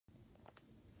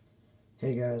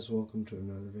Hey guys, welcome to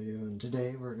another video, and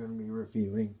today we're going to be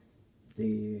reviewing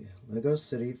the LEGO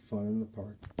City Fun in the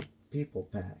Park People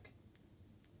Pack.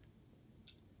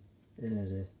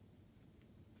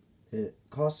 It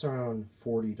costs around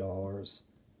 $40,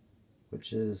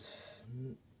 which is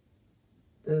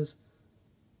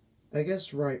I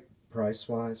guess right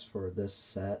price-wise for this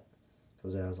set,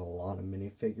 because it has a lot of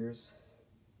minifigures.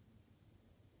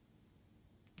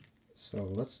 So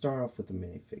let's start off with the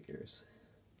minifigures.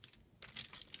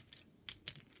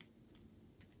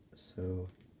 So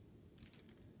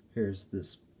here's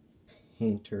this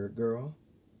painter girl.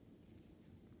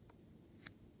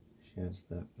 She has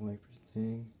that wiper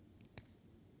thing.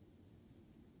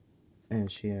 And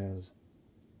she has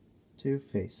two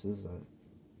faces, a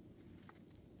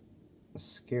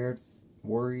scared,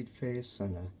 worried face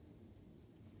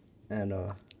and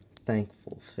a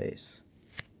thankful face.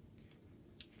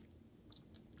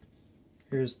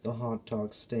 Here's the hot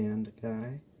dog stand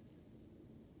guy.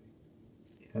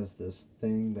 He has this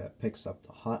thing that picks up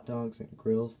the hot dogs and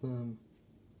grills them.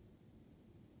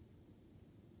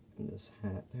 And this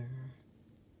hat there.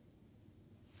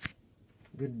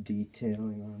 Good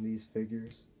detailing on these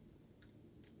figures.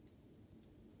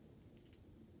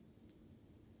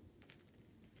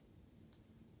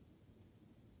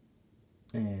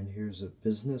 And here's a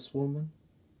businesswoman.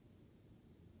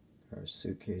 Got her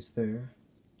suitcase there.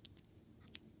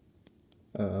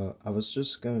 I was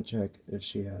just gonna check if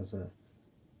she has a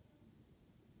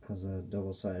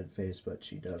double-sided face, but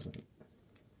she doesn't.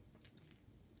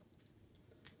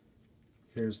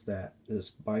 Here's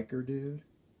this biker dude,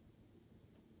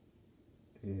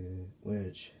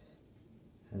 which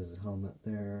has his helmet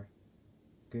there.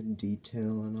 Good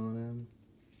detailing on him.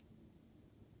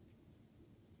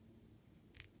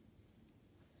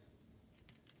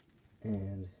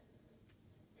 And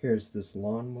here's this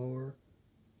lawnmower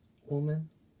woman,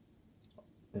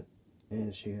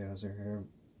 and she has her hair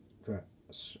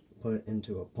put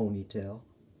into a ponytail.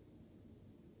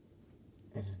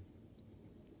 And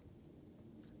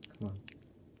come on,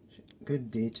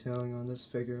 good detailing on this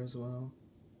figure as well.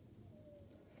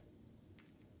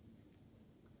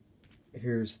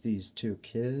 Here's these two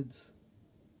kids,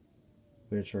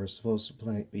 which are supposed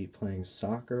to be playing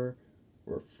soccer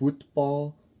or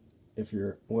football, if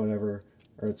you're whatever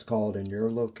or it's called in your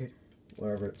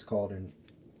whatever it's called in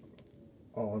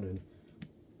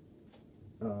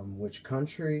which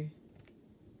country.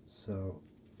 So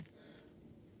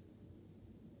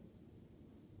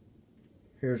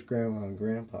here's Grandma and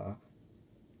Grandpa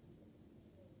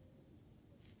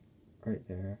right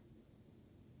there.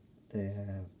 They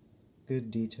have good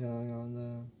detailing on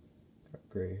them, got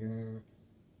gray hair,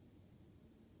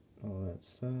 all that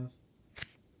stuff.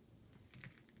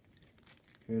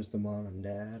 Here's the mom and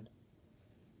dad.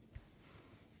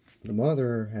 The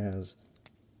mother has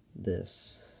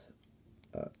this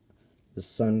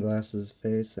sunglasses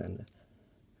face and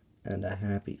a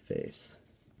happy face.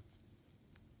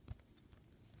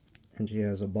 And she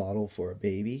has a bottle for a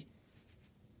baby,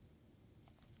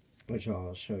 which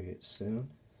I'll show you soon.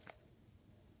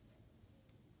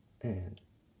 And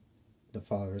the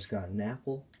father's got an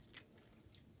apple.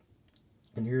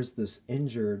 And here's this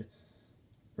injured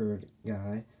bird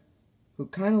guy who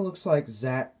kind of looks like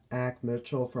Zach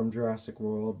Mitchell from Jurassic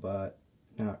World, but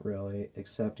not really,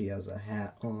 except he has a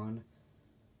hat on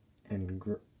and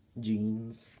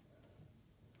jeans.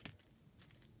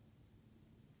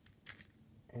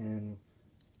 And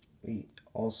we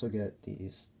also get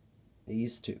these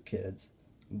two kids,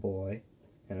 a boy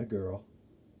and a girl.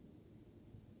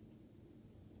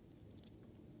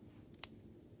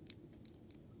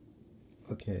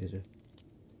 Okay,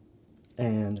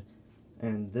 and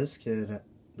this kid,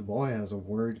 the boy, has a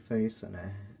worried face and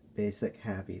a basic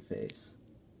happy face.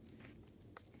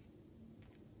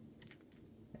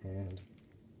 And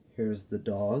here's the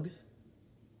dog,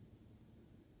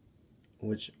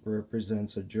 which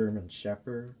represents a German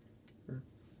Shepherd.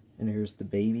 And here's the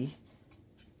baby,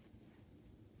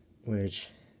 which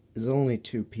is only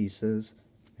 2 pieces.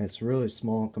 And it's really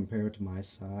small compared to my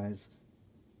size.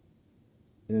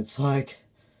 And it's like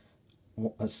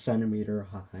a centimeter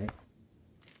high.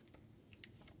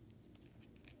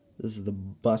 This is the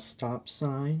bus stop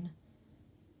sign.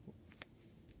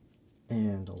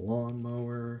 And a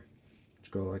lawnmower,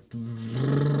 which go like,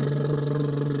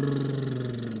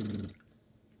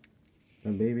 a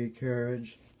baby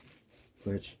carriage,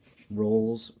 which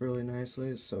rolls really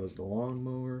nicely. So is the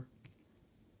lawnmower,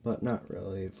 but not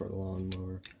really for the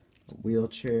lawnmower. A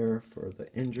wheelchair for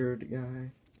the injured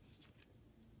guy.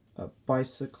 A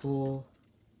bicycle.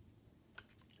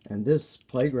 And this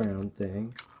playground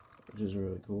thing, which is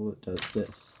really cool, it does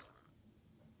this.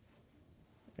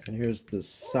 And here's the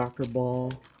soccer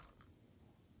ball.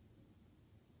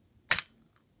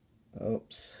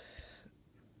 Oops.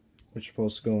 Which is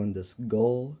supposed to go in this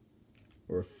goal,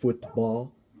 or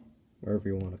football, wherever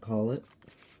you want to call it.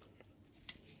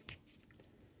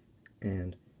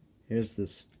 And here's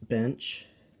this bench,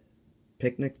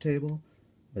 picnic table,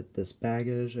 with this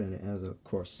baggage, and it has a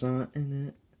croissant in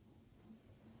it.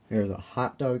 Here's a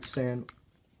hot dog stand,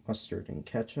 mustard and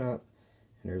ketchup.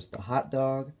 And here's the hot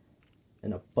dog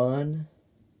and a bun.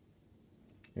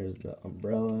 Here's the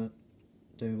umbrella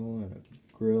table and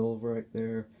a grill right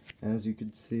there, as you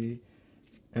can see.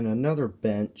 And another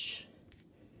bench,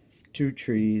 2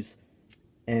 trees,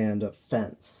 and a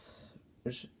fence.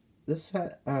 This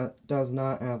set does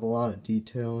not have a lot of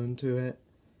detail into it,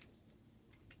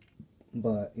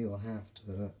 but you'll have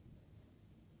to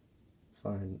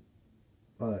find.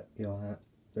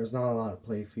 There's not a lot of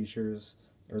play features.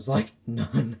 There's like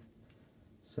none.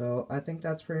 So I think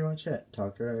that's pretty much it.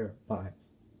 Talk to you later. Bye.